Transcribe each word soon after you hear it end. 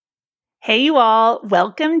Hey, you all.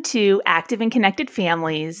 Welcome to Active and Connected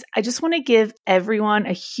Families. I just want to give everyone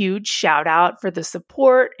a huge shout out for the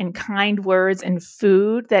support and kind words and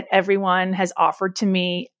food that everyone has offered to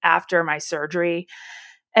me after my surgery.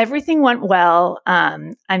 Everything went well.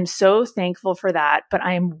 I'm so thankful for that, but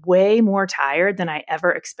I am way more tired than I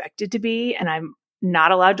ever expected to be. And I'm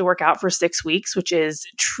not allowed to work out for 6 weeks, which is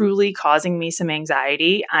truly causing me some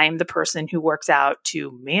anxiety. I'm the person who works out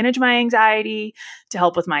to manage my anxiety, to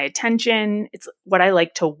help with my attention. It's what I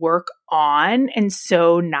like to work on. And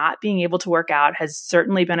so not being able to work out has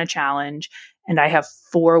certainly been a challenge. And I have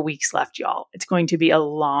 4 weeks left, y'all. It's going to be a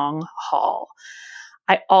long haul.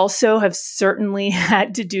 I also have certainly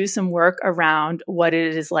had to do some work around what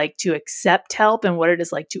it is like to accept help and what it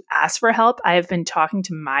is like to ask for help. I have been talking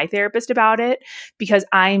to my therapist about it because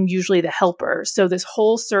I'm usually the helper. So this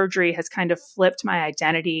whole surgery has kind of flipped my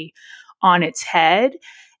identity on its head.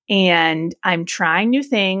 And I'm trying new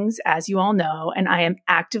things, as you all know, and I am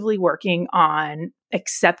actively working on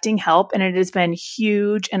accepting help. And it has been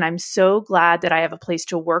huge. And I'm so glad that I have a place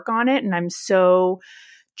to work on it. And I'm so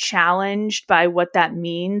challenged by what that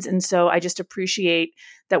means. And so I just appreciate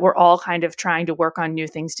that we're all kind of trying to work on new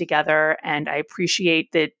things together. And I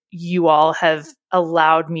appreciate that you all have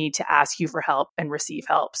allowed me to ask you for help and receive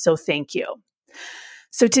help. So thank you.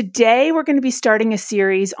 So today we're going to be starting a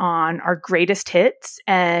series on our greatest hits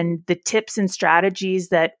and the tips and strategies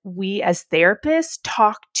that we as therapists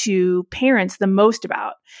talk to parents the most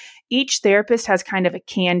about. Each therapist has kind of a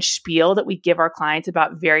canned spiel that we give our clients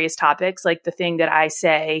about various topics, like the thing that I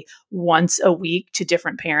say once a week to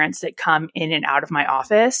different parents that come in and out of my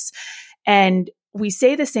office. And we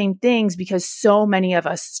say the same things because so many of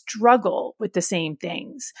us struggle with the same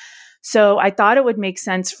things. So I thought it would make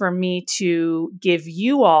sense for me to give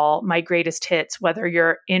you all my greatest hits, whether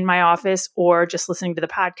you're in my office or just listening to the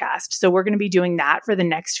podcast. So we're going to be doing that for the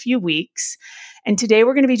next few weeks. And today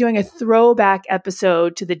we're going to be doing a throwback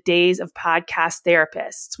episode to the days of podcast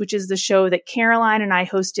therapists, which is the show that Caroline and I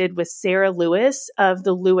hosted with Sarah Lewis of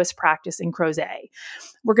the Lewis Practice in Crozet.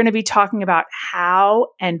 We're going to be talking about how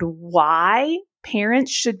and why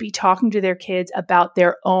parents should be talking to their kids about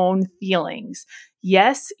their own feelings.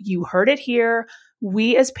 Yes, you heard it here.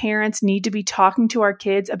 We as parents need to be talking to our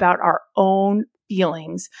kids about our own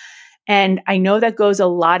feelings. And I know that goes a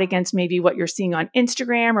lot against maybe what you're seeing on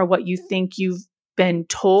Instagram or what you think you've been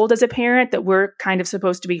told as a parent, that we're kind of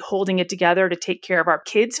supposed to be holding it together to take care of our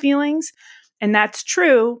kids' feelings. And that's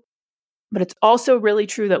true. But it's also really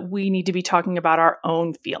true that we need to be talking about our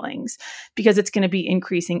own feelings because it's going to be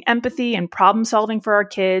increasing empathy and problem solving for our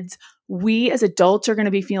kids. We as adults are going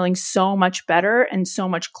to be feeling so much better and so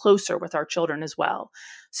much closer with our children as well.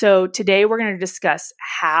 So today we're going to discuss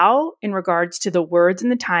how in regards to the words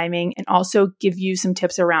and the timing, and also give you some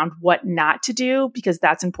tips around what not to do because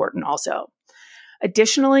that's important also.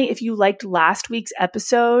 Additionally, if you liked last week's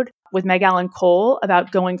episode with Megargel and Cole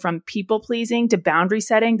about going from people pleasing to boundary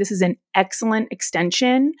setting, this is an excellent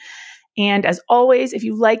extension. And as always, if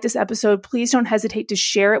you like this episode, please don't hesitate to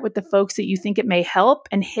share it with the folks that you think it may help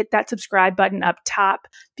and hit that subscribe button up top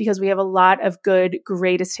because we have a lot of good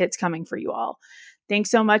greatest hits coming for you all.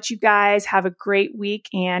 Thanks so much, you guys. Have a great week,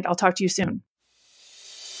 and I'll talk to you soon.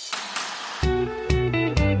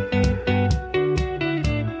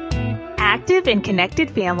 Active and Connected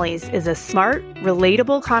Families is a smart,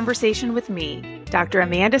 relatable conversation with me, Dr.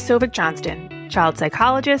 Amanda Sovic-Johnston, child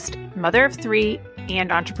psychologist, mother of 3,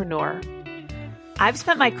 and entrepreneur. I've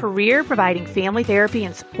spent my career providing family therapy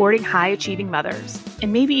and supporting high-achieving mothers,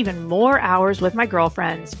 and maybe even more hours with my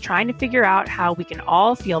girlfriends trying to figure out how we can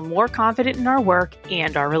all feel more confident in our work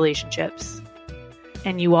and our relationships.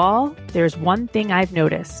 And you all, there's one thing I've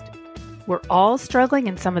noticed. We're all struggling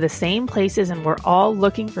in some of the same places, and we're all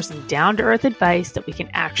looking for some down-to-earth advice that we can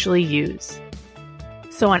actually use.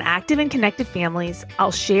 So on Active and Connected Families,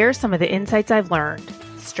 I'll share some of the insights I've learned,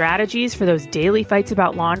 strategies for those daily fights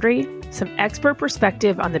about laundry, some expert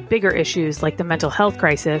perspective on the bigger issues like the mental health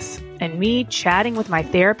crisis, and me chatting with my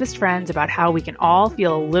therapist friends about how we can all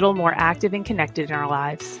feel a little more active and connected in our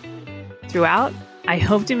lives. Throughout, I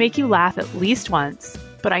hope to make you laugh at least once,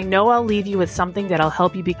 but I know I'll leave you with something that'll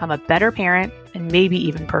help you become a better parent and maybe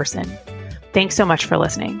even person. Thanks so much for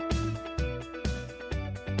listening.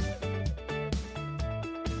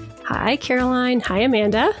 Hi, Caroline. Hi,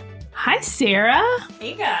 Amanda. Hi, Sarah.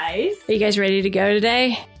 Hey, guys. Are you guys ready to go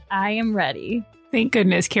today? I am ready. Thank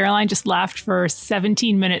goodness. Caroline just laughed for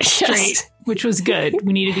 17 minutes straight, Yes. Which was good.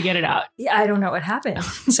 We needed to get it out. Yeah, I don't know what happened.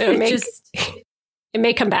 So it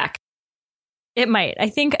may come back. It might. I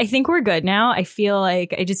think we're good now. I feel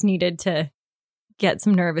like I just needed to get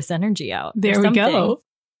some nervous energy out. There we go.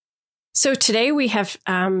 So today we have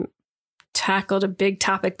tackled a big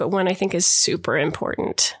topic, but one I think is super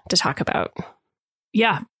important to talk about.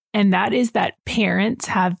 Yeah. And that is that parents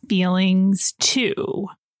have feelings too,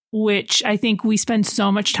 which I think we spend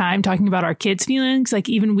so much time talking about our kids' feelings. Like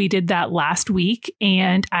even we did that last week.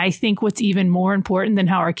 And I think what's even more important than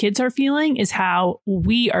how our kids are feeling is how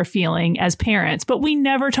we are feeling as parents, but we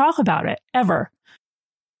never talk about it ever.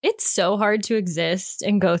 It's so hard to exist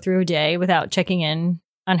and go through a day without checking in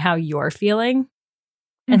on how you're feeling.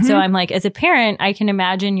 And so I'm like, as a parent, I can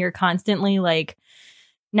imagine you're constantly like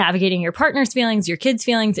navigating your partner's feelings, your kids'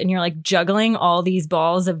 feelings, and you're like juggling all these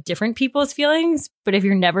balls of different people's feelings. But if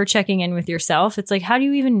you're never checking in with yourself, it's like, how do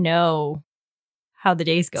you even know how the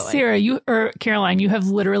day's going? Sarah, Caroline, you have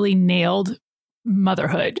literally nailed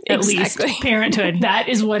motherhood, at least parenthood. That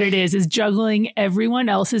is what it is juggling everyone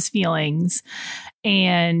else's feelings.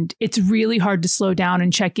 And it's really hard to slow down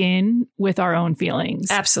and check in with our own feelings.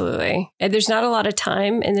 Absolutely. And there's not a lot of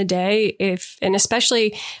time in the day and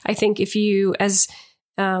especially I think if you as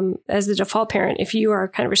the default parent, if you are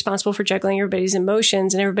kind of responsible for juggling everybody's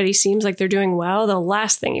emotions and everybody seems like they're doing well, the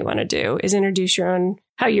last thing you want to do is introduce your own,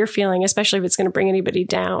 how you're feeling, especially if it's going to bring anybody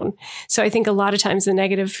down. So I think a lot of times the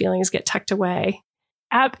negative feelings get tucked away.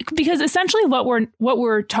 Because essentially what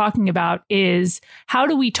we're talking about is how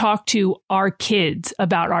do we talk to our kids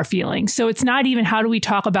about our feelings? So it's not even how do we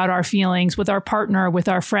talk about our feelings with our partner, with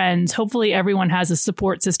our friends. Hopefully everyone has a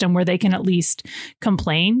support system where they can at least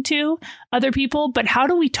complain to other people. But how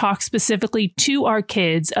do we talk specifically to our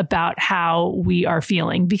kids about how we are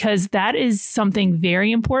feeling? Because that is something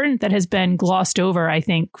very important that has been glossed over, I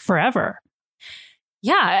think, forever.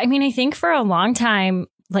 Yeah. I mean, I think for a long time,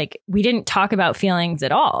 like we didn't talk about feelings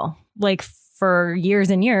at all. Like for years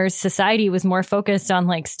and years, society was more focused on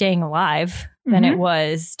like staying alive than it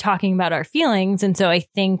was talking about our feelings. And so I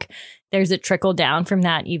think there's a trickle down from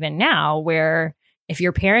that even now, where if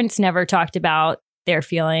your parents never talked about their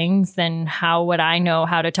feelings, then how would I know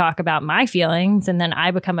how to talk about my feelings? And then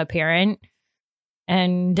I become a parent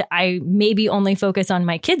and I maybe only focus on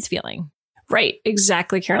my kids' feeling. Right.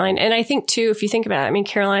 Exactly, Caroline. And I think too, if you think about it, I mean,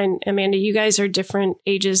 Caroline, Amanda, you guys are different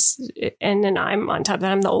ages. And then I'm on top of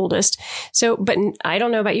that, I'm the oldest. So, but I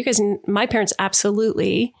don't know about you guys. My parents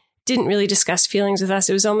absolutely didn't really discuss feelings with us.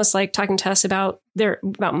 It was almost like talking to us about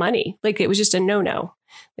money. Like it was just a no.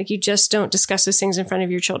 Like you just don't discuss those things in front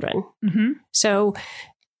of your children. So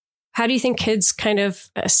how do you think kids kind of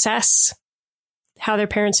assess how their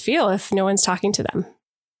parents feel if no one's talking to them?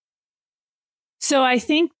 So I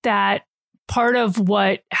think that part of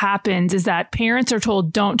what happens is that parents are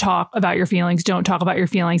told, don't talk about your feelings. Don't talk about your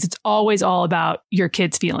feelings. It's always all about your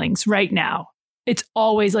kids' feelings right now. It's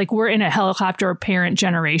always like we're in a helicopter parent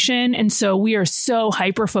generation. And so we are so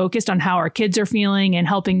hyper focused on how our kids are feeling and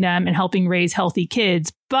helping them and helping raise healthy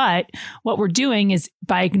kids. But what we're doing is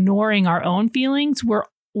by ignoring our own feelings,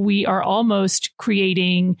 we are almost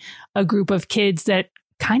creating a group of kids that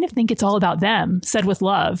kind of think it's all about them, said with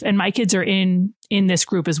love. And my kids are in this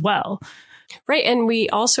group as well. Right. And we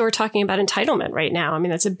also are talking about entitlement right now. I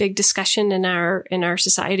mean, that's a big discussion in our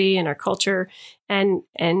society and our culture and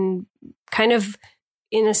kind of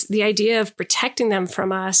the idea of protecting them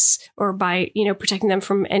from us or by, protecting them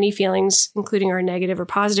from any feelings, including our negative or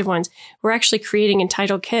positive ones. We're actually creating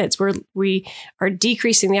entitled kids where we are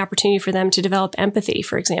decreasing the opportunity for them to develop empathy,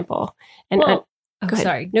 for example. And go ahead.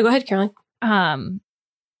 Sorry. No, go ahead, Caroline.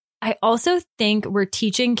 I also think we're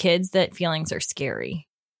teaching kids that feelings are scary.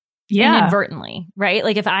 Yeah. Inadvertently, right?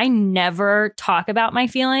 Like if I never talk about my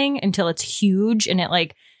feeling until it's huge and it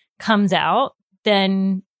like comes out,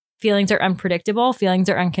 then feelings are unpredictable, feelings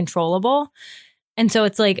are uncontrollable. And so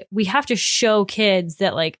it's like we have to show kids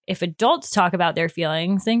that like if adults talk about their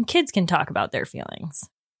feelings, then kids can talk about their feelings.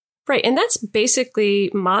 Right. And that's basically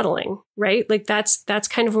modeling, right? Like that's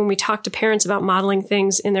kind of when we talk to parents about modeling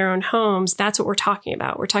things in their own homes, that's what we're talking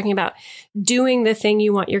about. We're talking about doing the thing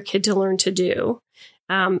you want your kid to learn to do.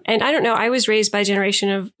 And I don't know, I was raised by a generation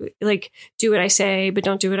of like, do what I say, but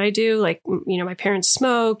don't do what I do. Like, my parents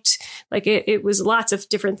smoked, like it was lots of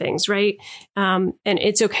different things. Right. And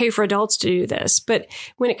it's okay for adults to do this. But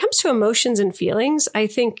when it comes to emotions and feelings, I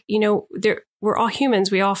think, we're all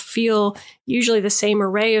humans. We all feel usually the same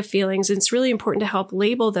array of feelings. And it's really important to help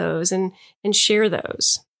label those and share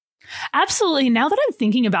those. Absolutely. Now that I'm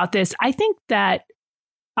thinking about this, I think that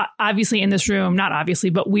obviously in this room, not obviously,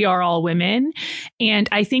 but we are all women. And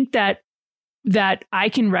I think that that I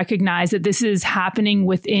can recognize that this is happening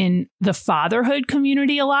within the fatherhood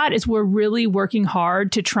community a lot is we're really working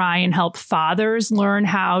hard to try and help fathers learn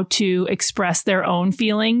how to express their own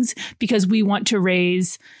feelings, because we want to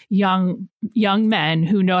raise young men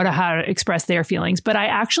who know how to express their feelings. But I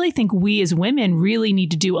actually think we as women really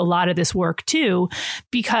need to do a lot of this work too,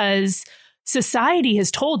 because society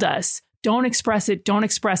has told us, don't express it. Don't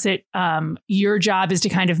express it. Your job is to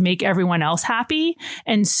kind of make everyone else happy.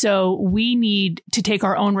 And so we need to take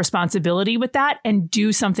our own responsibility with that and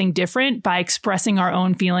do something different by expressing our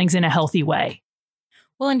own feelings in a healthy way.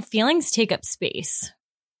 Well, and feelings take up space.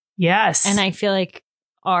 Yes. And I feel like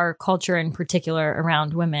our culture in particular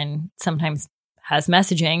around women sometimes has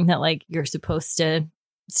messaging that like you're supposed to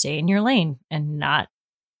stay in your lane and not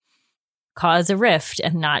cause a rift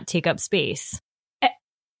and not take up space.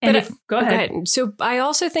 Go ahead. So I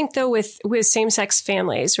also think though with same-sex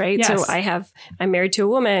families, right? Yes. So I'm married to a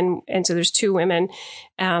woman, and so there's two women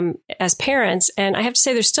as parents, and I have to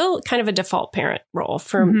say there's still kind of a default parent role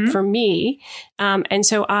for me, and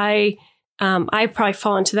so I probably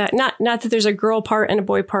fall into that. Not that there's a girl part and a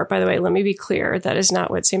boy part, by the way. Let me be clear, that is not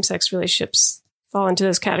what same-sex relationships fall into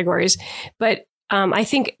those categories, but. I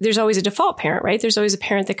think there's always a default parent, right? There's always a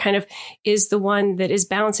parent that kind of is the one that is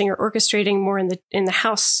balancing or orchestrating more in the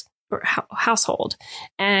house or household.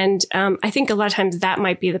 And I think a lot of times that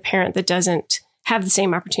might be the parent that doesn't have the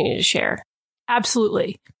same opportunity to share.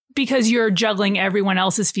 Absolutely. Because you're juggling everyone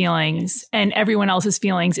else's feelings, and everyone else's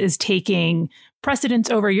feelings is taking precedence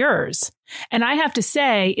over yours. And I have to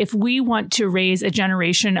say, if we want to raise a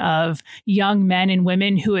generation of young men and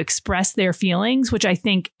women who express their feelings, which I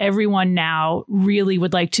think everyone now really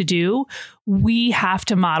would like to do, we have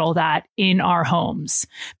to model that in our homes,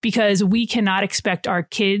 because we cannot expect our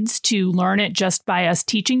kids to learn it just by us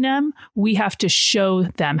teaching them. We have to show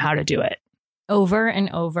them how to do it. Over and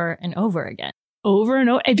over and over again. Over and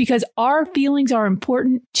over, because our feelings are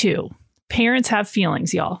important too. Parents have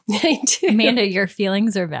feelings, y'all. They do. Amanda, your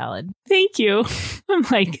feelings are valid. Thank you. I'm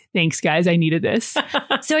like, thanks, guys. I needed this.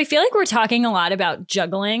 So I feel like we're talking a lot about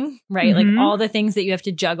juggling, right? Mm-hmm. Like all the things that you have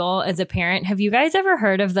to juggle as a parent. Have you guys ever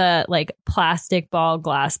heard of the like plastic ball,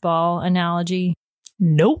 glass ball analogy?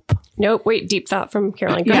 Nope. Wait, deep thought from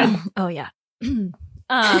Caroline. Go ahead. Oh, yeah.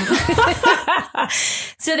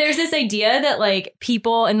 So there's this idea that like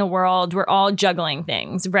people in the world, we're all juggling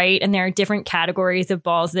things, right? And there are different categories of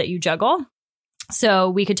balls that you juggle. So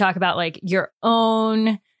we could talk about like your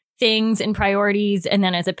own things and priorities. And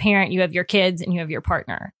then as a parent, you have your kids and you have your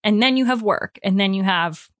partner. And then you have work. And then you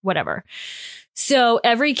have whatever. So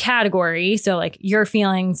every category, so like your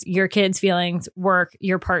feelings, your kids' feelings, work,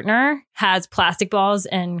 your partner has plastic balls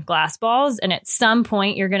and glass balls. And at some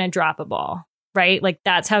point, you're going to drop a ball. Right? Like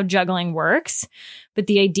that's how juggling works. But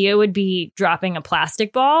the idea would be dropping a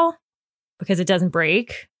plastic ball because it doesn't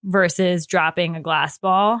break versus dropping a glass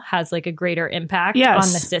ball has like a greater impact on the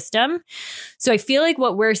system. So I feel like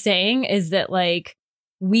what we're saying is that like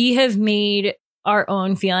we have made our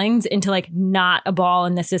own feelings into like not a ball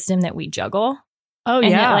in the system that we juggle. Oh,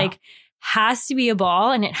 and yeah. it like has to be a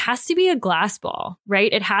ball, and it has to be a glass ball,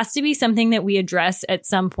 right? It has to be something that we address at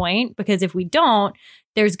some point, because if we don't,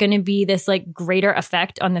 there's going to be this like greater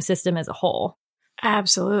effect on the system as a whole.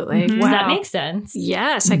 Absolutely. Mm-hmm. Wow. Does that make sense?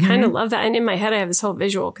 Yes. I kind of love that. And in my head, I have this whole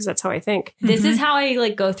visual because that's how I think. This is how I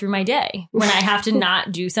like go through my day. When I have to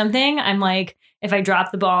not do something, I'm like, if I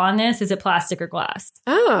drop the ball on this, is it plastic or glass?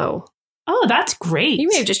 Oh, that's great. You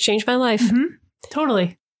may have just changed my life. Mm-hmm.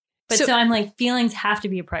 Totally. But so I'm like, feelings have to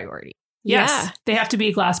be a priority. Yes, yeah. They have to be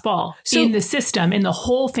a glass ball in the system, in the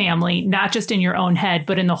whole family, not just in your own head,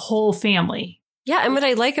 but in the whole family. Yeah. And what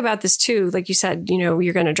I like about this too, like you said, you know,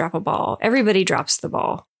 you're going to drop a ball. Everybody drops the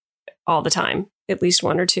ball all the time, at least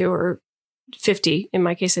one or two or 50, in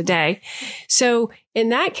my case, a day. So in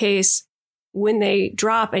that case, when they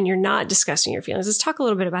drop and you're not discussing your feelings, let's talk a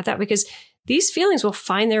little bit about that, because these feelings will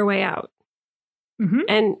find their way out. Mm-hmm.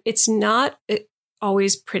 And it's not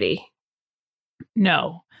always pretty.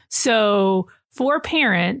 No. So for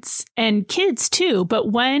parents and kids too,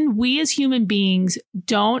 but when we as human beings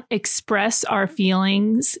don't express our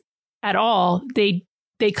feelings at all, they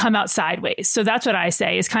come out sideways. So that's what I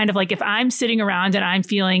say is kind of like if I'm sitting around and I'm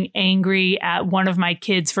feeling angry at one of my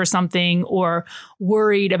kids for something or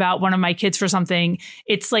worried about one of my kids for something,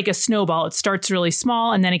 it's like a snowball. It starts really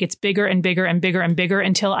small and then it gets bigger and bigger and bigger and bigger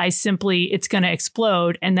until it's going to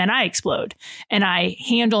explode. And then I explode and I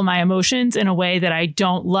handle my emotions in a way that I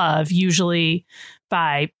don't love, usually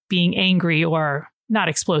by being angry or not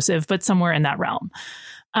explosive, but somewhere in that realm.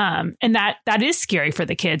 And that is scary for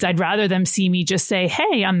the kids. I'd rather them see me just say,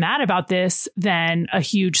 hey, I'm mad about this than a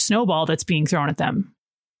huge snowball that's being thrown at them.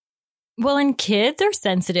 Well, and kids are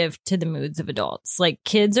sensitive to the moods of adults. Like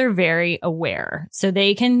kids are very aware. So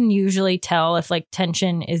they can usually tell if like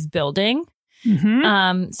tension is building.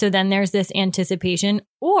 So then there's this anticipation,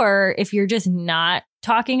 or if you're just not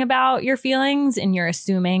talking about your feelings and you're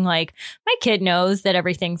assuming like my kid knows that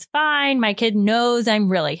everything's fine. My kid knows I'm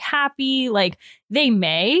really happy. Like they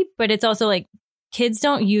may, but it's also like kids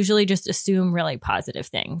don't usually just assume really positive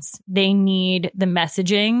things. They need the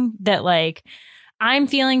messaging that like, I'm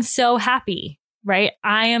feeling so happy, right?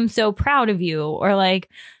 I am so proud of you. Or like,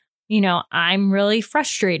 you know, I'm really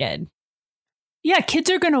frustrated. Yeah, kids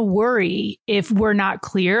are going to worry if we're not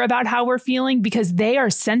clear about how we're feeling because they are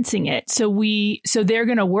sensing it. So they're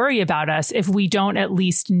going to worry about us if we don't at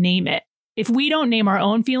least name it. If we don't name our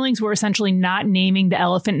own feelings, we're essentially not naming the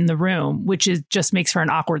elephant in the room, which is just makes for an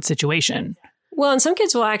awkward situation. Well, and some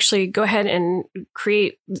kids will actually go ahead and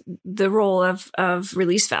create the role of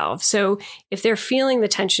release valve. So if they're feeling the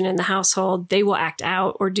tension in the household, they will act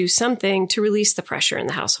out or do something to release the pressure in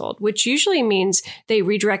the household, which usually means they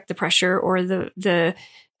redirect the pressure or the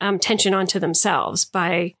tension onto themselves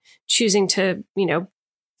by choosing to, you know,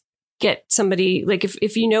 get somebody, like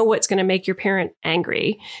if you know what's going to make your parent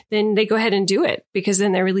angry, then they go ahead and do it because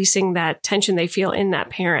then they're releasing that tension they feel in that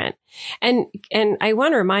parent. And I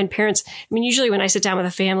want to remind parents, I mean, usually when I sit down with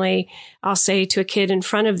a family, I'll say to a kid in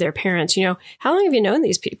front of their parents, you know, how long have you known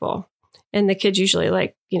these people? And the kid usually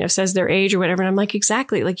like, you know, says their age or whatever. And I'm like,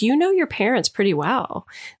 exactly. Like, you know, your parents pretty well.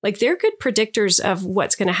 Like they're good predictors of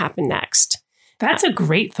what's going to happen next. That's a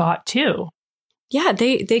great thought too. Yeah,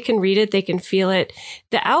 they can read it. They can feel it.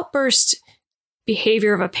 The outburst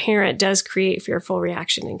behavior of a parent does create fearful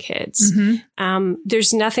reaction in kids.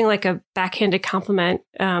 There's nothing like a backhanded compliment.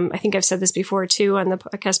 I think I've said this before too on the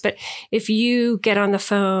podcast, but if you get on the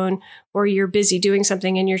phone or you're busy doing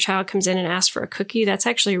something and your child comes in and asks for a cookie, that's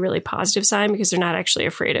actually a really positive sign because they're not actually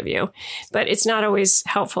afraid of you. But it's not always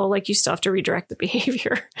helpful. Like you still have to redirect the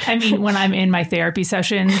behavior. I mean, when I'm in my therapy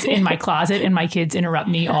sessions in my closet and my kids interrupt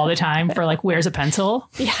me all the time for like, where's a pencil?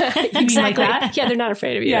 Yeah, exactly. Mean like that? Yeah, they're not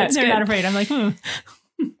afraid of you. Yeah, that's they're good. not afraid. I'm like,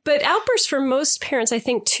 But outbursts for most parents, I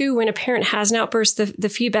think, too, when a parent has an outburst, the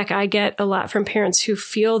feedback I get a lot from parents who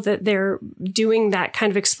feel that they're doing that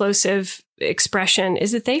kind of explosive expression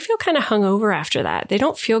is that they feel kind of hungover after that. They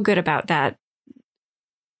don't feel good about that,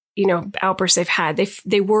 you know, outburst they've had.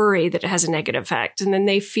 They worry that it has a negative effect and then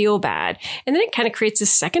they feel bad. And then it kind of creates a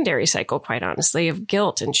secondary cycle, quite honestly, of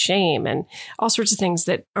guilt and shame and all sorts of things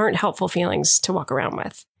that aren't helpful feelings to walk around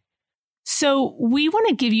with. So we want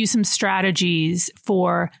to give you some strategies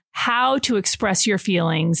for how to express your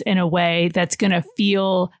feelings in a way that's going to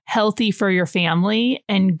feel healthy for your family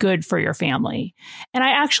and good for your family. And I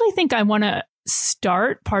actually think I want to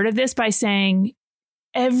start part of this by saying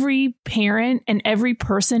every parent and every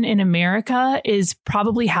person in America is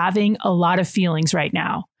probably having a lot of feelings right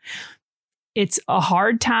now. It's a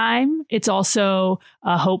hard time. It's also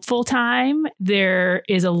a hopeful time. There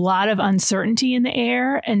is a lot of uncertainty in the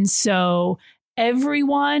air. And so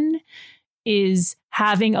everyone is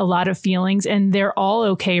having a lot of feelings and they're all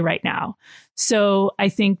okay right now. So I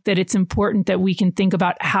think that it's important that we can think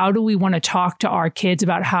about how do we want to talk to our kids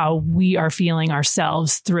about how we are feeling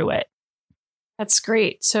ourselves through it. That's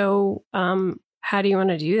great. So how do you want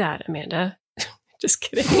to do that, Amanda? Just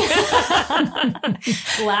kidding.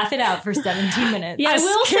 Laugh it out for 17 minutes. Yes, I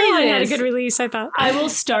will Caroline say had a this. good release, I thought. I will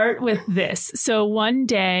start with this. So one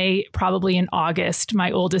day, probably in August,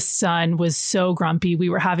 my oldest son was so grumpy. We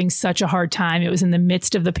were having such a hard time. It was in the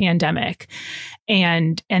midst of the pandemic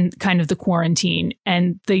and kind of the quarantine.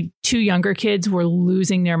 And the two younger kids were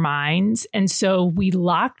losing their minds. And so we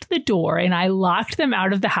locked the door and I locked them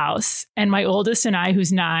out of the house. And my oldest and I,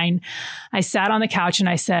 who's 9, I sat on the couch and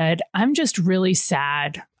I said, I'm just really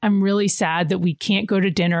sad. I'm really sad that we can't go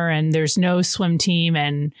to dinner and there's no swim team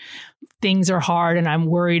and things are hard and I'm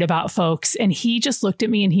worried about folks. And he just looked at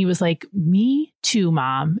me and he was like, me too,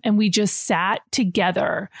 Mom. And we just sat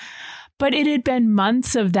together. But it had been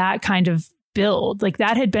months of that kind of build, like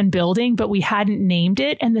that had been building, but we hadn't named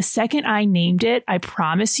it. And the second I named it, I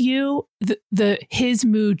promise you, his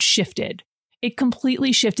mood shifted. It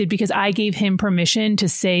completely shifted because I gave him permission to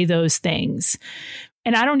say those things.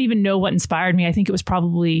 And I don't even know what inspired me. I think it was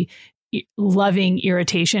probably loving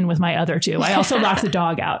irritation with my other two. I also locked the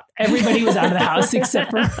dog out. Everybody was out of the house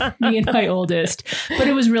except for me and my oldest, but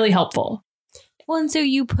it was really helpful. Well, and so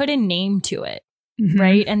you put a name to it.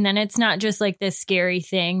 Right. And then it's not just like this scary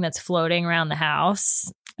thing that's floating around the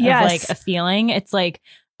house. Yes. Like a feeling. It's like,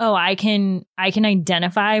 oh, I can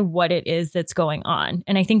identify what it is that's going on.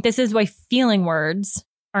 And I think this is why feeling words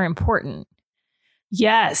are important.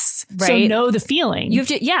 Yes. Right. So know the feeling. You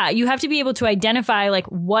have to be able to identify like,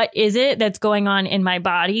 what is it that's going on in my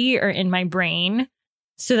body or in my brain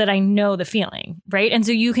so that I know the feeling. Right. And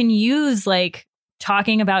so you can use like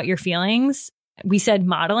talking about your feelings. We said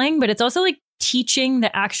modeling, but it's also like teaching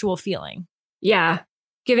the actual feeling. Yeah.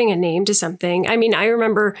 Giving a name to something. I mean, I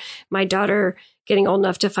remember my daughter getting old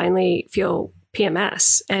enough to finally feel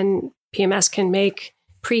PMS, and PMS can make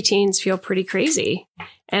preteens feel pretty crazy.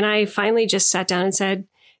 And I finally just sat down and said,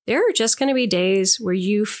 there are just going to be days where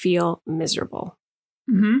you feel miserable.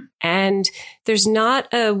 Mm-hmm. And there's not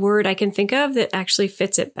a word I can think of that actually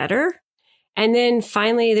fits it better. And then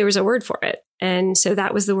finally there was a word for it. And so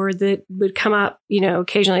that was the word that would come up,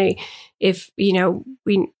 occasionally if,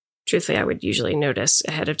 truthfully, I would usually notice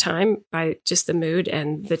ahead of time by just the mood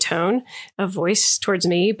and the tone of voice towards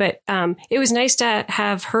me. But it was nice to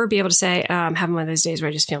have her be able to say, I'm having one of those days where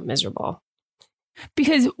I just feel miserable.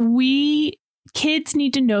 Because kids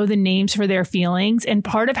need to know the names for their feelings. And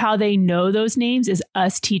part of how they know those names is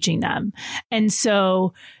us teaching them. And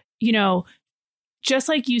so, just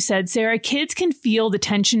like you said, Sarah, kids can feel the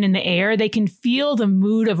tension in the air. They can feel the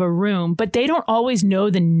mood of a room, but they don't always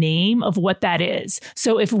know the name of what that is.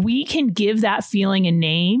 So if we can give that feeling a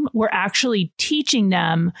name, we're actually teaching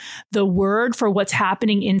them the word for what's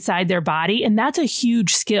happening inside their body. And that's a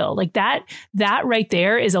huge skill. Like that right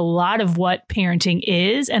there is a lot of what parenting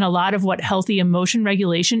is, and a lot of what healthy emotion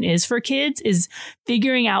regulation is for kids, is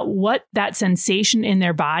figuring out what that sensation in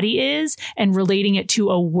their body is and relating it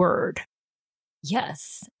to a word.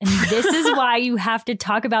 Yes. And this is why you have to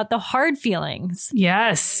talk about the hard feelings.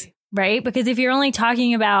 Yes. Right? Because if you're only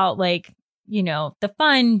talking about like, the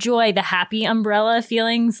fun, joy, the happy umbrella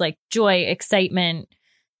feelings, like joy, excitement,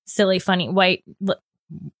 silly, funny, white,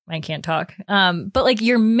 I can't talk. But like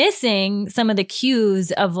you're missing some of the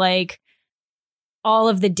cues of like all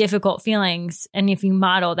of the difficult feelings. And if you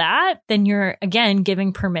model that, then you're again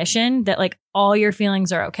giving permission that like all your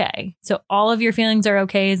feelings are okay. So all of your feelings are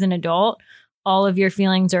okay as an adult. All of your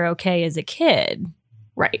feelings are okay as a kid.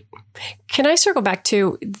 Right. Can I circle back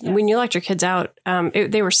to when you locked your kids out,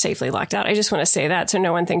 they were safely locked out. I just want to say that so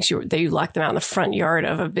no one thinks that you locked them out in the front yard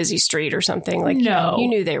of a busy street or something. Like, no. You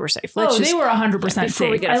knew they were safe. They were 100%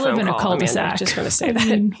 safe. I live in a cul-de-sac. I just want to say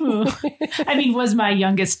that. I mean, was my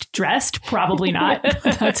youngest dressed? Probably not.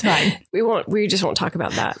 That's fine. We just won't talk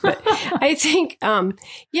about that. But I think,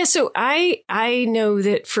 so I know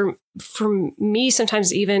that for me,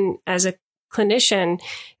 sometimes even as a clinician,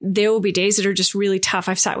 there will be days that are just really tough.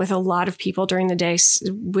 I've sat with a lot of people during the day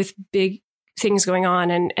with big things going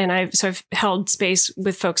on. And I've held space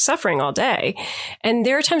with folks suffering all day. And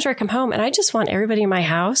there are times where I come home and I just want everybody in my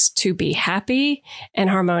house to be happy and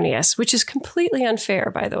harmonious, which is completely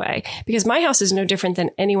unfair, by the way, because my house is no different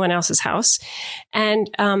than anyone else's house.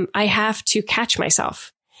 And I have to catch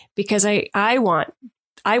myself because I want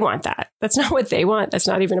that. That's not what they want. That's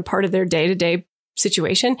not even a part of their day-to-day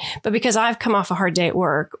situation. But because I've come off a hard day at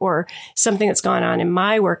work or something that's gone on in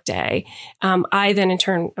my work day, I then in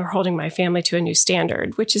turn are holding my family to a new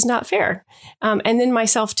standard, which is not fair. And then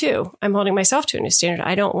myself too. I'm holding myself to a new standard.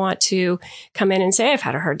 I don't want to come in and say I've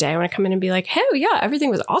had a hard day. I want to come in and be like, hey, yeah,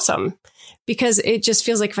 everything was awesome. Because it just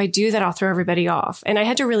feels like if I do that, I'll throw everybody off. And I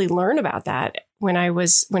had to really learn about that when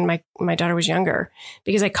my daughter was younger,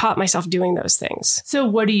 because I caught myself doing those things. So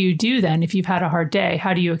what do you do then if you've had a hard day?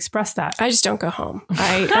 How do you express that? I just don't go home.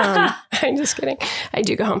 I'm just kidding. I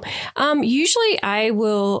do go home. Usually I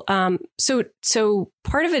will. So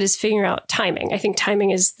part of it is figuring out timing. I think timing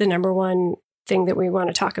is the number one thing that we want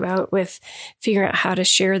to talk about with figuring out how to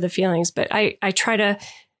share the feelings. But I try to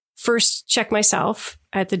first check myself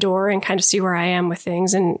at the door and kind of see where I am with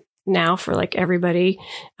things. And now for like everybody,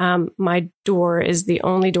 my door is the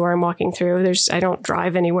only door I'm walking through. I don't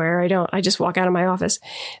drive anywhere. I just walk out of my office,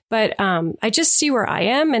 but I just see where I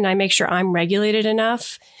am and I make sure I'm regulated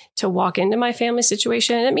enough to walk into my family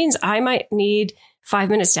situation. And it means I might need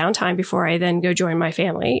 5 minutes downtime before I then go join my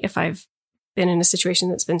family if I've been in a situation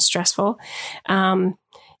that's been stressful. And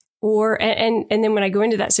then when I go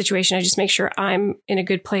into that situation, I just make sure I'm in a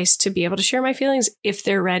good place to be able to share my feelings if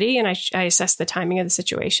they're ready. And I assess the timing of the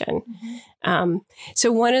situation. Mm-hmm.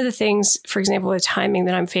 So one of the things, for example, with timing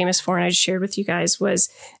that I'm famous for, and I just shared with you guys was,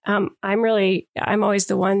 I'm always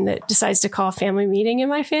the one that decides to call a family meeting in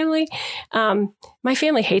my family. My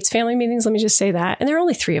family hates family meetings. Let me just say that. And there are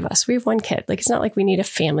only 3 of us. We have 1 kid. Like, it's not like we need a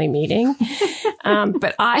family meeting.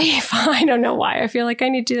 But I don't know why I feel like I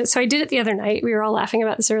need to do that. So I did it the other night. We were all laughing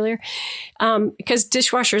about this earlier. Because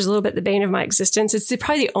dishwasher is a little bit the bane of my existence. It's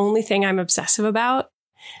probably the only thing I'm obsessive about.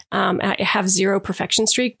 I have zero perfection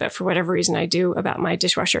streak, but for whatever reason I do about my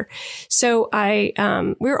dishwasher. So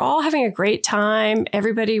we were all having a great time.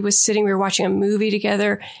 Everybody was sitting, we were watching a movie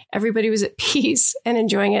together. Everybody was at peace and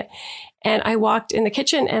enjoying it. And I walked in the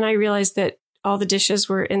kitchen and I realized that all the dishes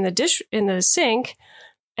were in the sink.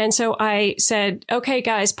 And so I said, okay,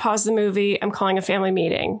 guys, pause the movie. I'm calling a family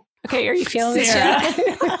meeting. Okay, are you feeling this yet?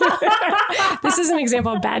 This is an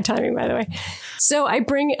example of bad timing, by the way. So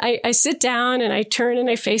I sit down and I turn and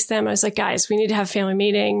I face them. I was like, guys, we need to have a family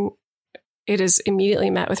meeting. It is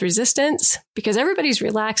immediately met with resistance because everybody's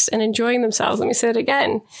relaxed and enjoying themselves. Let me say it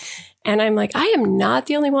again. And I'm like, I am not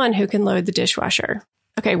the only one who can load the dishwasher.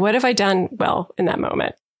 Okay, what have I done well in that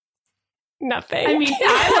moment? Nothing. I mean,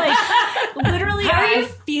 I like literally. How are you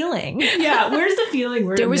feeling? Yeah, where's the feeling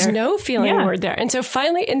word? There was no feeling word there. And so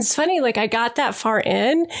finally, and it's funny, like I got that far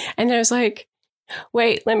in and I was like,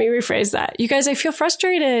 wait, let me rephrase that. You guys, I feel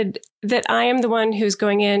frustrated that I am the one who's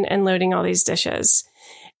going in and loading all these dishes.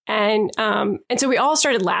 And so we all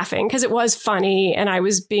started laughing because it was funny and I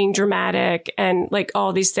was being dramatic and like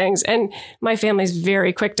all these things. And my family's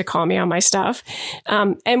very quick to call me on my stuff.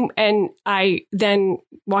 And I then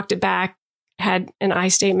walked it back, had an I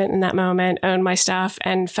statement in that moment, owned my stuff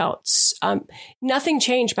and felt nothing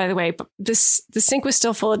changed, by the way. But the sink was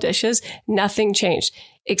still full of dishes. Nothing changed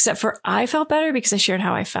except for I felt better because I shared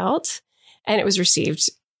how I felt and it was received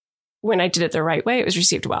when I did it the right way. It was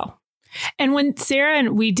received well. And when Sarah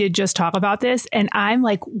and we did just talk about this, and I'm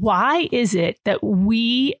like, why is it that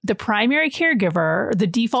we, the primary caregiver, the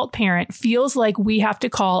default parent, feels like we have to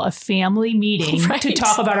call a family meeting to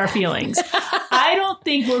talk about our feelings? I don't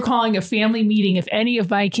think we're calling a family meeting if any of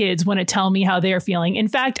my kids want to tell me how they're feeling. In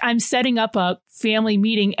fact, I'm setting up a family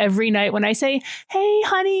meeting every night when I say, hey,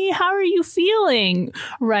 honey, how are you feeling?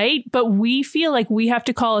 Right? But we feel like we have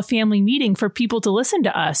to call a family meeting for people to listen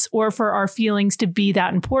to us or for our feelings to be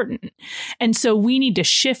that important. And so we need to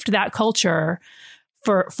shift that culture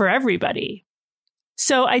for everybody.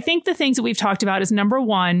 So I think the things that we've talked about is number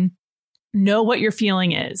one, know what your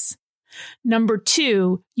feeling is. Number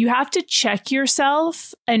two, you have to check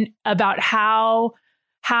yourself and about how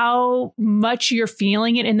much you're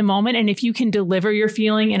feeling it in the moment and if you can deliver your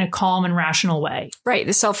feeling in a calm and rational way. Right.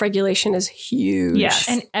 The self-regulation is huge. Yes.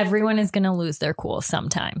 And everyone is going to lose their cool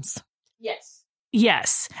sometimes.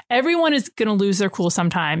 Yes, everyone is going to lose their cool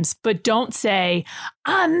sometimes, but don't say,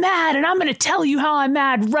 I'm mad and I'm going to tell you how I'm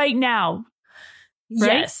mad right now.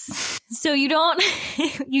 Right? Yes. So you don't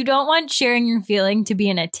want sharing your feeling to be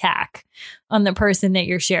an attack on the person that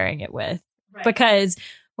you're sharing it with. Right. Because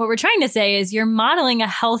what we're trying to say is you're modeling a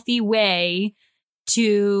healthy way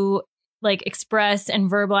to like express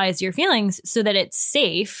and verbalize your feelings so that it's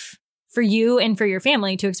safe for you and for your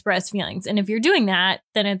family to express feelings. And if you're doing that,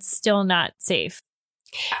 then it's still not safe.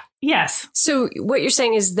 Yes. So what you're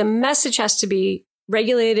saying is the message has to be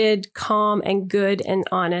regulated, calm, and good and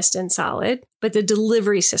honest and solid. But the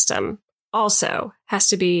delivery system also has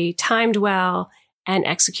to be timed well and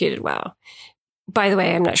executed well. By the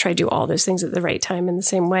way, I'm not sure I do all those things at the right time in the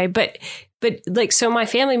same way. But like, so my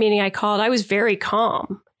family meeting I called, I was very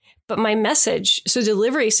calm. But my message, so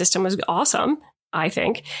delivery system was awesome, I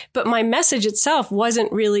think. But my message itself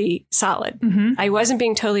wasn't really solid. Mm-hmm. I wasn't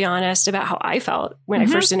being totally honest about how I felt when I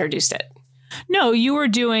first introduced it. No, you were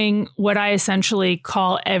doing what I essentially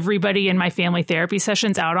call everybody in my family therapy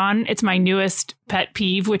sessions out on. It's my newest pet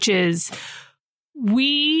peeve, which is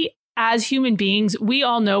we as human beings, we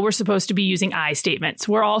all know we're supposed to be using I statements.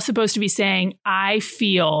 We're all supposed to be saying, I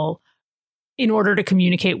feel in order to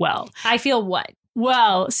communicate well. I feel what?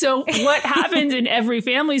 Well, so what happens in every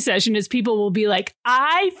family session is people will be like,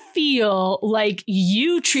 I feel like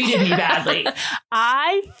you treated me badly.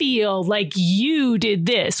 I feel like you did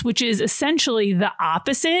this, which is essentially the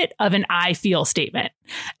opposite of an I feel statement.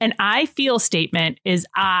 An I feel statement is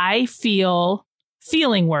I feel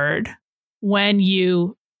feeling word when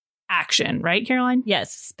you action, right, Caroline?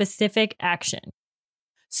 Yes, specific action.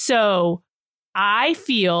 So I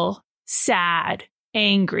feel sad,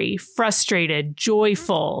 angry, frustrated,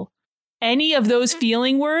 joyful. Any of those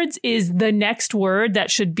feeling words is the next word that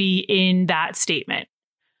should be in that statement.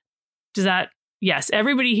 Does that? Yes.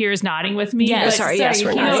 Everybody here is nodding with me. Yeah, sorry. Yes,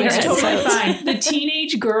 we're nodding. It's totally fine. The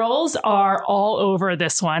teenage girls are all over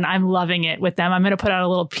this one. I'm loving it with them. I'm going to put out a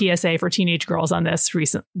little PSA for teenage girls on this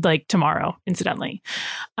tomorrow, incidentally.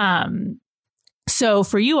 So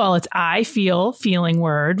for you all, it's I feel feeling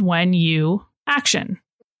word when you action.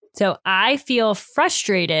 So I feel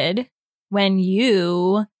frustrated when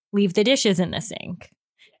you leave the dishes in the sink.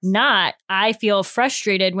 Not I feel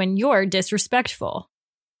frustrated when you're disrespectful.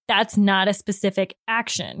 that's not a specific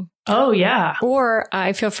action. Oh, yeah. Or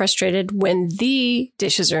I feel frustrated when the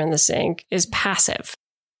dishes are in the sink is passive.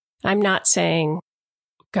 I'm not saying,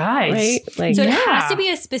 guys. right? Like, So it has to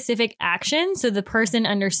be a specific action so the person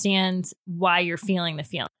understands why you're feeling the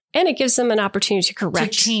feeling. and it gives them an opportunity to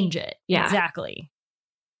correct. To change it. Yeah. Exactly.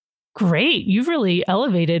 Great. You've really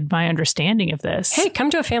elevated my understanding of this. Hey, come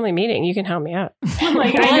to a family meeting. You can help me out.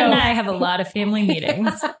 Like, Gwen I know. and I have a lot of family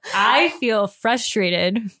meetings. I feel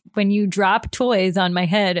frustrated when you drop toys on my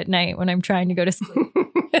head at night when I'm trying to go to sleep.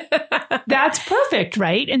 That's perfect,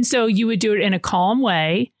 right? And so you would do it in a calm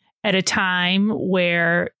way at a time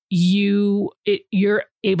where you're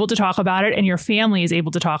able to talk about it and your family is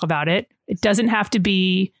able to talk about it. It doesn't have to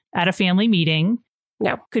be at a family meeting.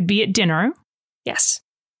 No. Could be at dinner. Yes.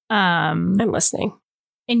 I'm listening.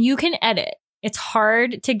 And you can edit. It's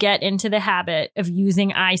hard to get into the habit of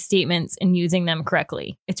using I statements and using them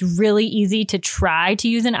correctly. It's really easy to try to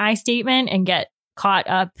use an I statement and get caught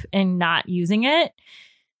up in not using it.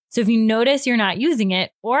 So if you notice you're not using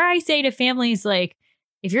it, or I say to families, like,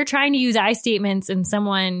 if you're trying to use I statements and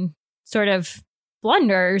someone sort of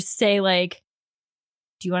blunders, say like,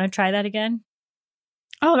 do you want to try that again?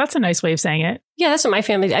 Oh, that's a nice way of saying it. Yeah, that's what my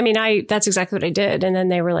family did. I mean, that's exactly what I did. And then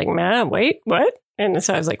they were like, wait, what? And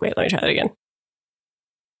so I was like, wait, let me try that again.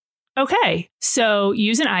 Okay. So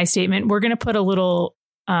use an I statement. We're going to put a little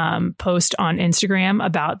post on Instagram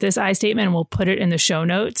about this I statement, and we'll put it in the show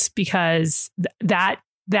notes because that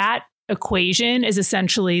equation is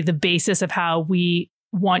essentially the basis of how we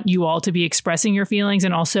want you all to be expressing your feelings,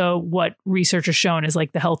 and also what research has shown is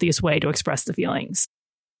like the healthiest way to express the feelings.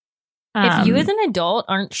 If you as an adult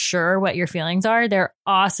aren't sure what your feelings are, they're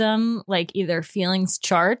awesome, like either feelings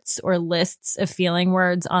charts or lists of feeling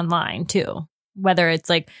words online too, whether it's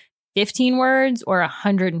like 15 words or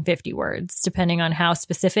 150 words, depending on how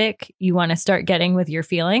specific you want to start getting with your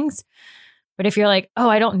feelings. But if you're like, oh,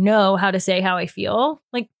 I don't know how to say how I feel,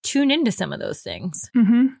 like tune into some of those things.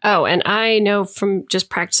 Mm-hmm. Oh, and I know from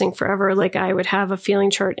just practicing forever, like I would have a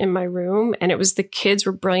feeling chart in my room, and it was the kids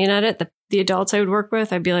were brilliant at it. The adults I would work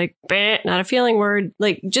with, I'd be like, not a feeling word.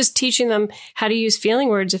 Like just teaching them how to use feeling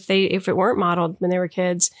words if it weren't modeled when they were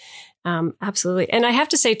kids. Absolutely. And I have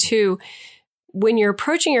to say too, when you're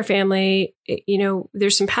approaching your family,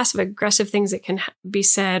 there's some passive aggressive things that can be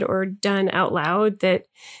said or done out loud that,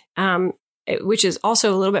 which is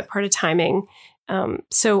also a little bit part of timing.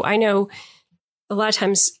 So I know a lot of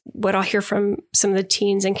times what I'll hear from some of the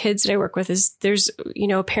teens and kids that I work with is there's,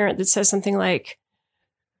 a parent that says something like,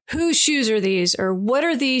 whose shoes are these? Or what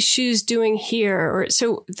are these shoes doing here? Or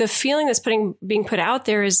so the feeling that's being put out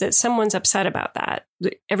there is that someone's upset about that.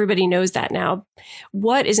 Everybody knows that now.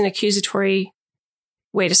 What is an accusatory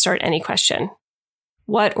way to start any question?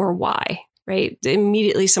 What or why? Right?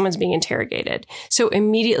 Immediately someone's being interrogated. So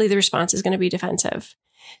immediately the response is going to be defensive.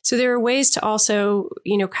 So there are ways to also,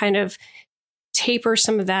 kind of taper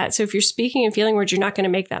some of that. So if you're speaking in feeling words, you're not going to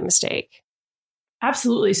make that mistake.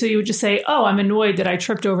 Absolutely. So you would just say, oh, I'm annoyed that I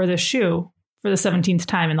tripped over this shoe for the 17th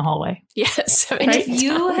time in the hallway. Yes. And if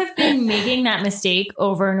you have been making that mistake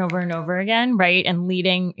over and over and over again, right, and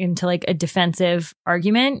leading into like a defensive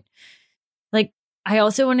argument, like I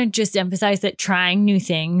also want to just emphasize that trying new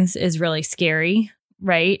things is really scary,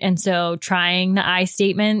 right? And so trying the I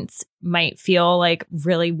statements might feel like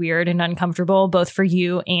really weird and uncomfortable, both for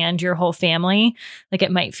you and your whole family. Like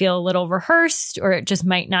it might feel a little rehearsed, or it just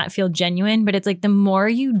might not feel genuine. But it's like the more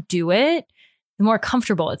you do it, the more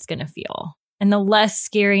comfortable it's going to feel. And the less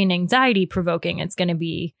scary and anxiety provoking it's going to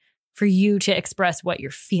be for you to express what you're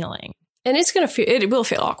feeling. And it will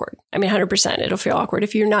feel awkward. I mean, 100%. It'll feel awkward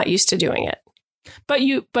if you're not used to doing it.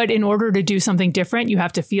 But in order to do something different, you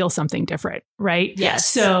have to feel something different, right? Yes.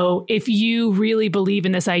 So if you really believe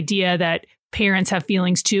in this idea that parents have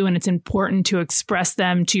feelings too, and it's important to express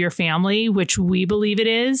them to your family, which we believe it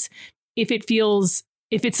is, if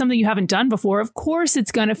it's something you haven't done before, of course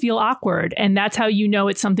it's going to feel awkward. And that's how you know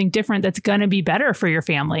it's something different that's going to be better for your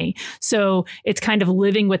family. So it's kind of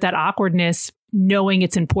living with that awkwardness, knowing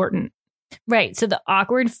it's important. Right. So the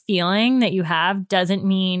awkward feeling that you have doesn't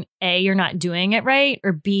mean A, you're not doing it right,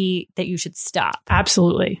 or B, that you should stop.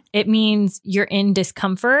 Absolutely. It means you're in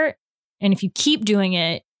discomfort. And if you keep doing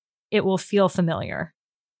it, it will feel familiar.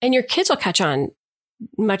 And your kids will catch on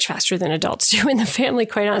much faster than adults do in the family,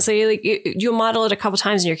 quite honestly. Like you'll model it a couple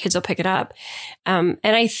times and your kids will pick it up. And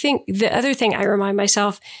I think the other thing I remind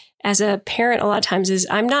myself as a parent a lot of times is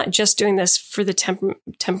I'm not just doing this for the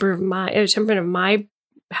temperament of my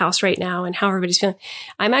house right now and how everybody's feeling.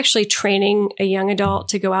 I'm actually training a young adult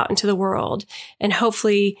to go out into the world and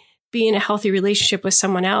hopefully be in a healthy relationship with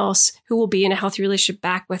someone else who will be in a healthy relationship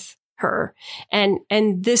back with her. And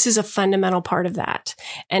this is a fundamental part of that.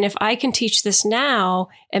 And if I can teach this now,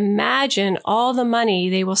 imagine all the money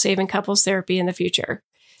they will save in couples therapy in the future,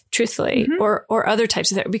 truthfully, or other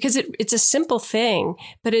types of therapy, because it's a simple thing,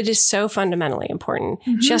 but it is so fundamentally important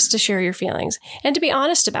just to share your feelings and to be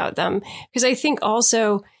honest about them. Because I think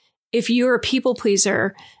also if you're a people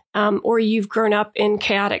pleaser, or you've grown up in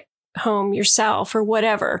chaotic home yourself or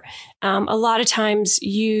whatever, a lot of times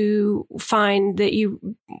you find that you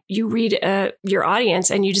read your audience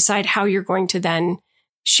and you decide how you're going to then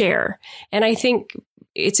share. And I think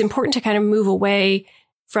it's important to kind of move away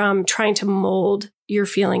from trying to mold your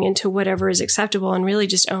feeling into whatever is acceptable and really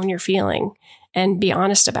just own your feeling and be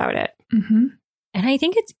honest about it. And I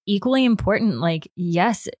think it's equally important. Like,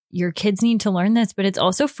 yes, your kids need to learn this, but it's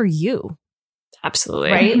also for you.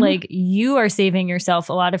 Absolutely. Right? Like, you are saving yourself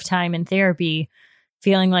a lot of time in therapy,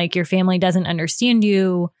 feeling like your family doesn't understand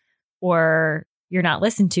you or you're not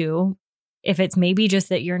listened to, if it's maybe just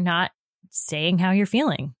that you're not saying how you're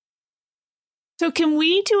feeling. So can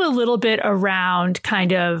we do a little bit around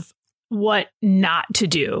kind of what not to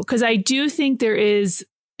do? Because I do think there is,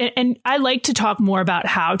 and I like to talk more about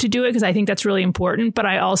how to do it because I think that's really important. But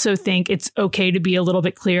I also think it's okay to be a little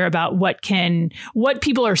bit clear about what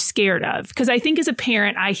people are scared of. Because I think as a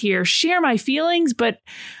parent, I hear share my feelings, but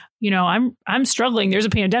I'm struggling. There's a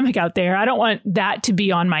pandemic out there. I don't want that to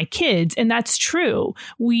be on my kids. And that's true.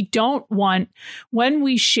 We don't want, when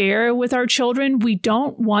we share with our children, we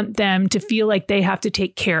don't want them to feel like they have to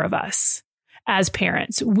take care of us as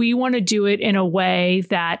parents. We want to do it in a way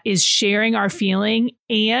that is sharing our feeling,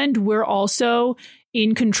 and we're also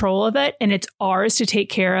in control of it. And it's ours to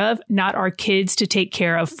take care of, not our kids to take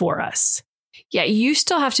care of for us. Yeah, you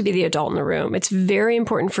still have to be the adult in the room. It's very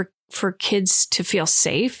important for kids to feel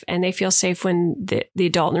safe, and they feel safe when the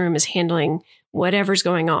adult in the room is handling whatever's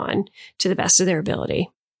going on to the best of their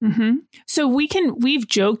ability. So we've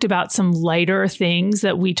joked about some lighter things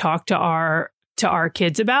that we talk to our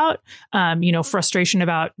kids about, frustration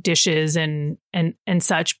about dishes and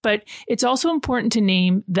such. But it's also important to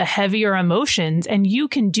name the heavier emotions. And you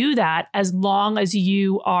can do that as long as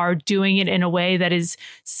you are doing it in a way that is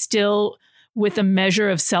still with a measure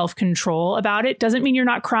of self-control about it. Doesn't mean you're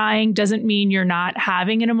not crying, doesn't mean you're not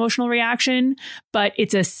having an emotional reaction, but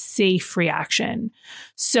it's a safe reaction.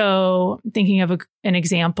 So thinking of an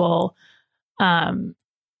example,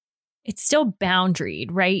 it's still boundaried,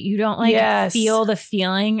 right? You don't feel the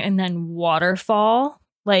feeling and then waterfall.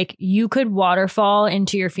 Like, you could waterfall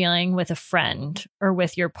into your feeling with a friend or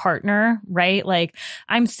with your partner, right? Like,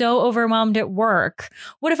 I'm so overwhelmed at work.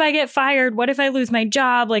 What if I get fired? What if I lose my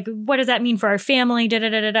job? Like, what does that mean for our family?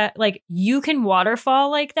 Like, you can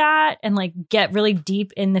waterfall like that and like get really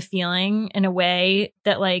deep in the feeling in a way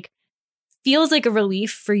that like feels like a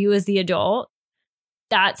relief for you as the adult.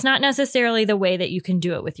 That's not necessarily the way that you can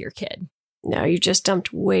do it with your kid. No, you just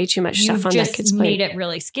dumped way too much stuff on that kid's plate. You just made it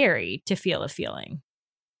really scary to feel a feeling.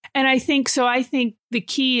 And I think the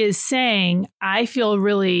key is saying, I feel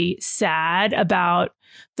really sad about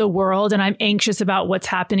the world and I'm anxious about what's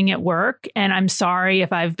happening at work. And I'm sorry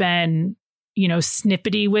if I've been,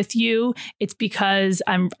 snippety with you. It's because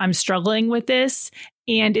I'm struggling with this,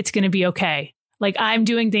 and it's going to be okay. Like, I'm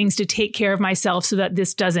doing things to take care of myself so that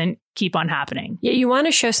this doesn't keep on happening. Yeah, you want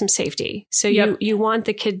to show some safety. So you want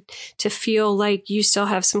the kid to feel like you still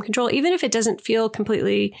have some control, even if it doesn't feel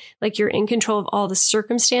completely like you're in control of all the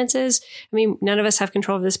circumstances. I mean, none of us have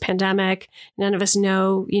control of this pandemic. None of us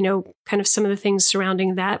know, kind of some of the things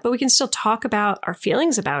surrounding that, but we can still talk about our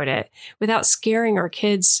feelings about it without scaring our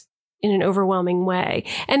kids in an overwhelming way.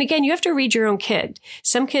 And again, you have to read your own kid.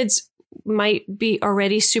 Some kids might be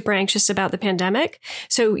already super anxious about the pandemic.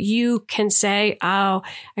 So you can say, oh,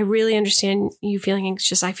 I really understand you feeling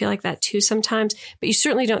anxious. I feel like that too sometimes. But you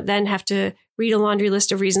certainly don't then have to read a laundry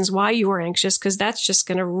list of reasons why you were anxious, because that's just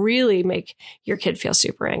going to really make your kid feel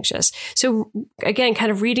super anxious. So again,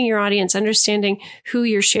 kind of reading your audience, understanding who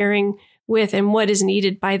you're sharing with and what is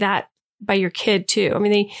needed by your kid too. I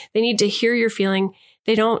mean, they need to hear your feeling.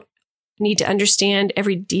 They don't need to understand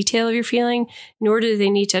every detail of your feeling, nor do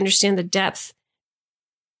they need to understand the depth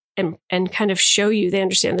and kind of show you they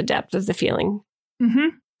understand the depth of the feeling.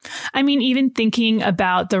 I mean, even thinking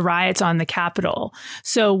about the riots on the Capitol.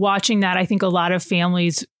 So watching that, I think a lot of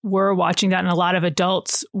families were watching that, and a lot of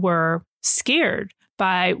adults were scared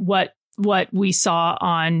by what we saw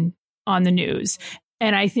on the news.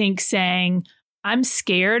 And I think saying, I'm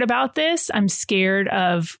scared about this. I'm scared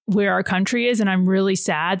of where our country is. And I'm really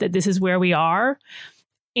sad that this is where we are.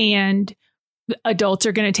 And adults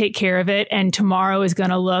are going to take care of it. And tomorrow is going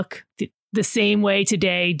to look the same way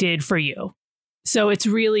today did for you. So it's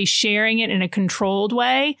really sharing it in a controlled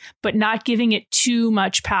way, but not giving it too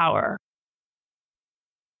much power.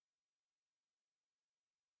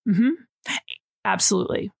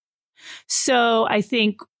 Absolutely. So I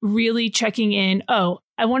think really checking in. Oh,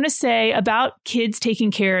 I want to say about kids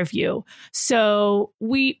taking care of you. So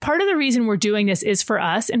part of the reason we're doing this is for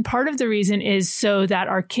us. And part of the reason is so that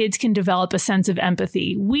our kids can develop a sense of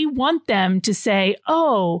empathy. We want them to say,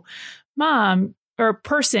 oh, mom or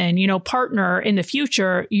person, partner in the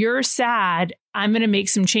future, you're sad. I'm going to make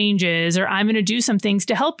some changes, or I'm going to do some things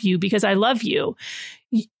to help you because I love you.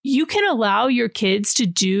 You can allow your kids to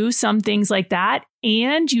do some things like that,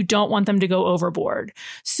 and you don't want them to go overboard.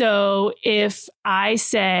 So if I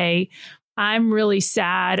say, I'm really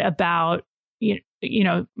sad about,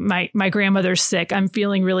 my grandmother's sick, I'm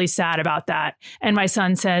feeling really sad about that. And my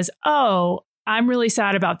son says, oh, I'm really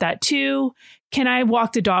sad about that too. Can I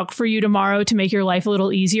walk the dog for you tomorrow to make your life a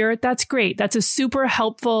little easier? That's great. That's a super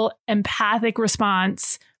helpful, empathic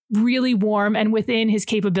response, really warm and within his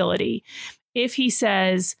capability. If he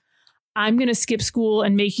says, I'm going to skip school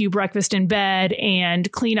and make you breakfast in bed and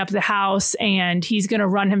clean up the house, and he's going to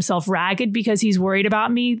run himself ragged because he's worried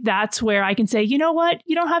about me, that's where I can say, you know what?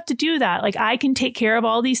 You don't have to do that. Like, I can take care of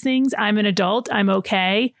all these things. I'm an adult. I'm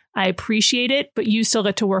okay. I appreciate it. But you still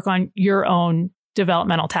get to work on your own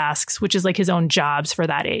developmental tasks, which is like his own jobs for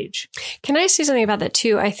that age. Can I say something about that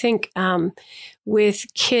too? I think with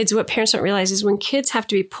kids, what parents don't realize is when kids have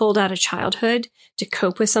to be pulled out of childhood to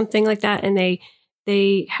cope with something like that, and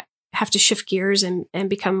they have to shift gears and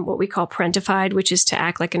become what we call parentified, which is to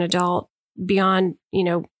act like an adult beyond,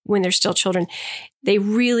 when they're still children, they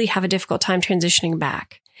really have a difficult time transitioning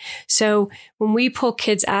back. So when we pull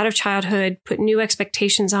kids out of childhood, put new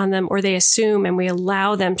expectations on them, or they assume, and we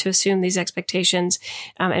allow them to assume these expectations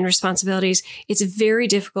and responsibilities, it's very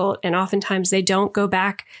difficult. And oftentimes they don't go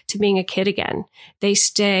back to being a kid again. They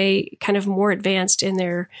stay kind of more advanced in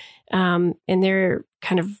their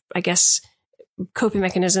kind of, I guess, coping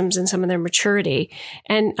mechanisms and some of their maturity.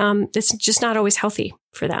 And it's just not always healthy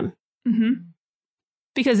for them. Mm-hmm.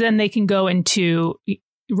 Because then they can go into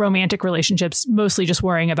romantic relationships, mostly just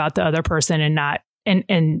worrying about the other person and not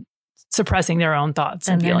and suppressing their own thoughts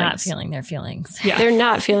and they're feelings. not feeling their feelings. Yeah. They're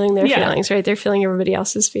not feeling their feelings, right? They're feeling everybody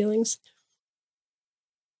else's feelings.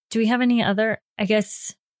 Do we have any other, I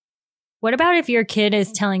guess, what about if your kid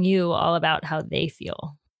is telling you all about how they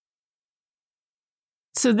feel?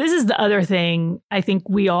 So this is the other thing I think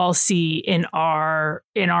we all see in our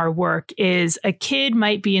work is a kid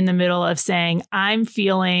might be in the middle of saying, I'm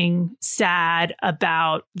feeling sad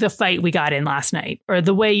about the fight we got in last night, or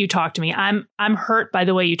the way you talked to me. I'm hurt by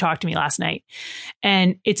the way you talked to me last night.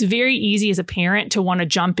 And it's very easy as a parent to want to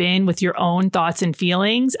jump in with your own thoughts and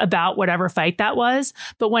feelings about whatever fight that was.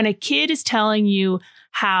 But when a kid is telling you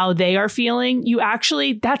how they are feeling,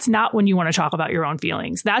 that's not when you want to talk about your own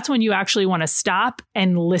feelings. That's when you actually want to stop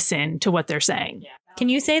and listen to what they're saying. Can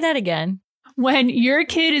you say that again? When your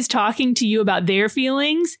kid is talking to you about their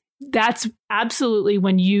feelings, that's absolutely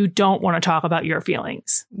when you don't want to talk about your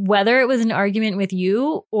feelings. Whether it was an argument with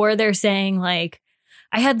you, or they're saying like,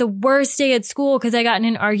 I had the worst day at school because I got in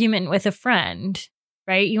an argument with a friend.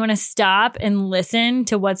 Right? You want to stop and listen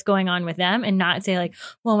to what's going on with them and not say like,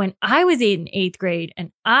 well, when I was in 8th grade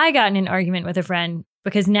and I got in an argument with a friend,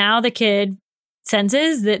 because now the kid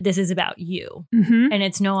senses that this is about you and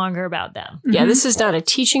it's no longer about them. Yeah, this is not a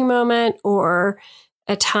teaching moment or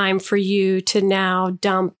a time for you to now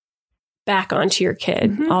dump back onto your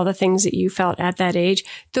kid all the things that you felt at that age.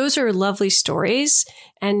 Those are lovely stories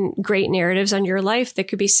and great narratives on your life that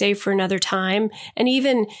could be saved for another time. And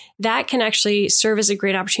even that can actually serve as a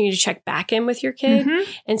great opportunity to check back in with your kid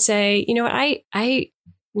and say, you know what, I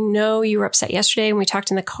know you were upset yesterday when we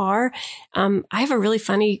talked in the car. I have a really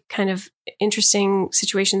funny kind of interesting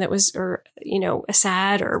situation that was, or, a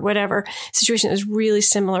sad or whatever situation that was really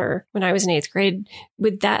similar when I was in 8th grade.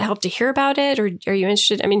 Would that help to hear about it? Or are you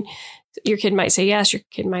interested? I mean, your kid might say yes. Your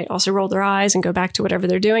kid might also roll their eyes and go back to whatever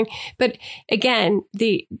they're doing. But again,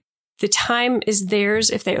 the time is theirs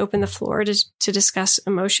if they open the floor to discuss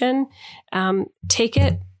emotion. Take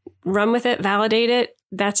it, run with it, validate it.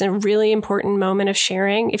 That's a really important moment of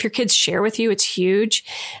sharing. If your kids share with you, it's huge.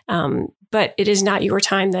 But it is not your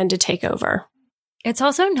time then to take over. It's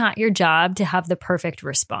also not your job to have the perfect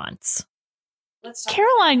response.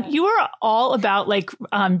 Caroline, you are all about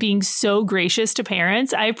being so gracious to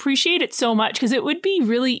parents. I appreciate it so much because it would be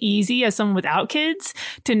really easy as someone without kids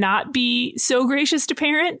to not be so gracious to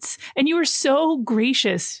parents. And you are so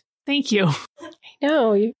gracious. Thank you. I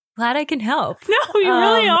know. Glad I can help. No, you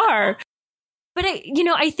really are. But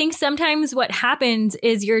I think sometimes what happens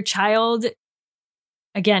is your child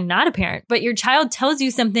again, not a parent, but your child tells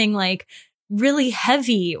you something like really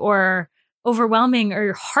heavy or overwhelming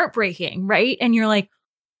or heartbreaking, right? And you're like,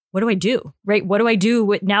 what do I do? Right? What do I do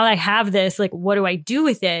with now that I have this? Like, what do I do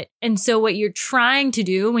with it? And so what you're trying to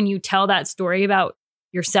do when you tell that story about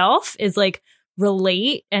yourself is like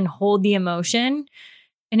relate and hold the emotion.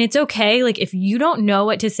 And it's okay. Like, if you don't know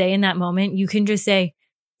what to say in that moment, you can just say,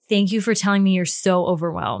 thank you for telling me you're so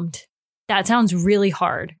overwhelmed. That sounds really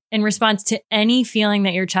hard. In response to any feeling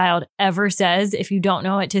that your child ever says, if you don't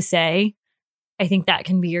know what to say, I think that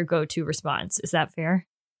can be your go-to response. Is that fair?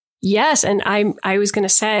 Yes. And I was going to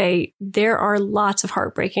say there are lots of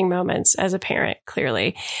heartbreaking moments as a parent,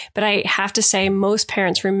 clearly. But I have to say most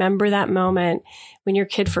parents remember that moment when your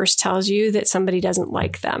kid first tells you that somebody doesn't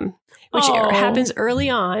like them, which happens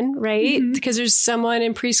early on, right? Because there's someone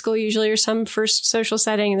in preschool usually or some first social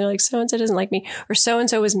setting and they're like, so-and-so doesn't like me or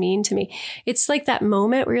so-and-so was mean to me. It's like that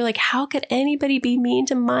moment where you're like, how could anybody be mean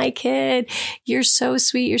to my kid? You're so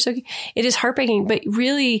sweet. You're so, it is heartbreaking, but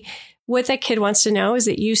really what that kid wants to know is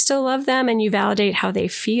that you still love them and you validate how they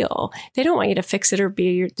feel. They don't want you to fix it or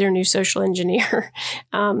be their new social engineer.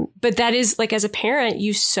 But that is like, as a parent,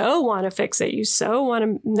 you so want to fix it. You so want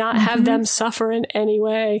to not have them suffer in any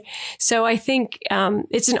way. So I think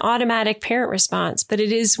it's an automatic parent response, but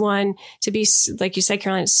it is one to be, like you said,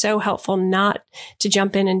 Caroline, it's so helpful not to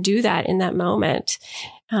jump in and do that in that moment.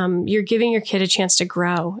 You're giving your kid a chance to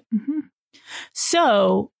grow.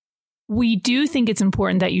 So we do think it's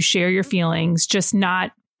important that you share your feelings, just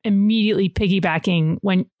not immediately piggybacking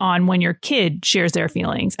when your kid shares their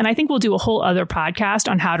feelings. And I think we'll do a whole other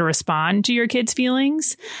podcast on how to respond to your kid's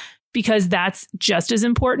feelings, because that's just as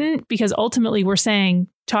important, because ultimately we're saying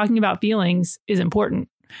talking about feelings is important.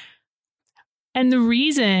 And the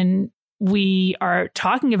reason we are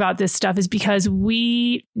talking about this stuff is because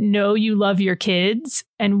we know you love your kids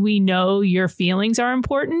and we know your feelings are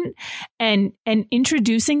important. And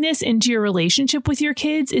introducing this into your relationship with your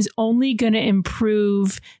kids is only going to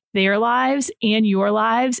improve their lives and your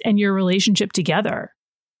relationship together.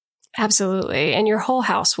 Absolutely. And your whole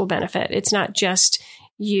house will benefit. It's not just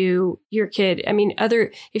you, your kid. I mean,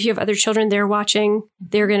 if you have other children they're watching,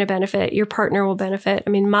 they're going to benefit. Your partner will benefit.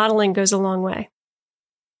 I mean, modeling goes a long way.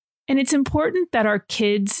 And it's important that our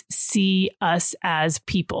kids see us as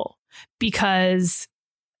people, because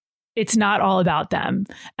it's not all about them.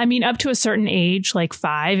 I mean, up to a certain age, like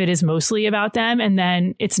 5, it is mostly about them. And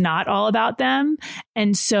then it's not all about them.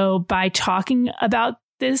 And so by talking about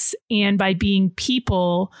this and by being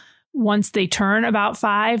people, once they turn about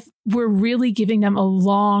 5, we're really giving them a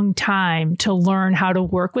long time to learn how to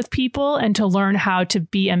work with people and to learn how to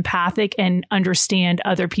be empathic and understand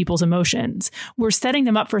other people's emotions. We're setting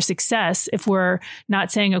them up for success if we're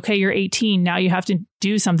not saying, okay, you're 18, now you have to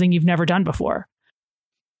do something you've never done before.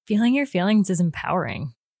 Feeling your feelings is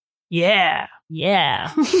empowering. Yeah.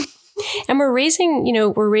 Yeah. And we're raising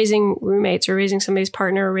roommates, we're raising somebody's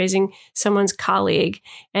partner, we're raising someone's colleague,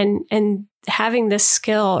 and having this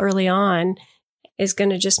skill early on is going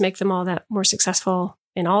to just make them all that more successful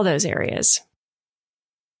in all those areas.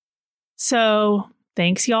 So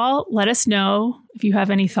thanks, y'all. Let us know if you have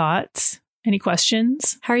any thoughts, any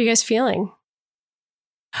questions. How are you guys feeling?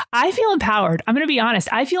 I feel empowered. I'm going to be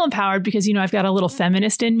honest. I feel empowered because, I've got a little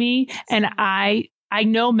feminist in me, and I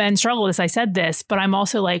know men struggle with this. I said this, but I'm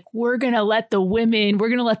also like, we're going to let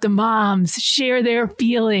the moms share their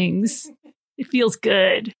feelings. It feels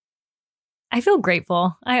good. I feel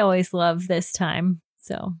grateful. I always love this time.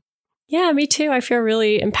 So, yeah, me too. I feel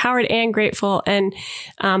really empowered and grateful. And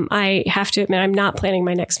I have to admit, I'm not planning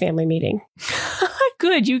my next family meeting.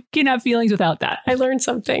 Good. You can have feelings without that. I learned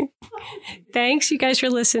something. Thanks, you guys, for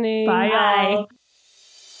listening. Bye.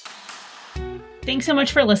 Thanks so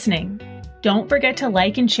much for listening. Don't forget to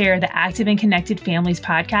like and share the Active and Connected Families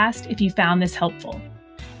podcast if you found this helpful.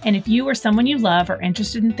 And if you or someone you love are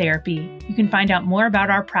interested in therapy, you can find out more about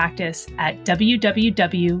our practice at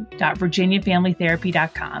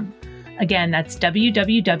www.virginiafamilytherapy.com. Again, that's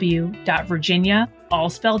www.virginia, all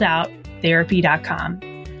spelled out, therapy.com.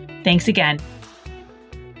 Thanks again.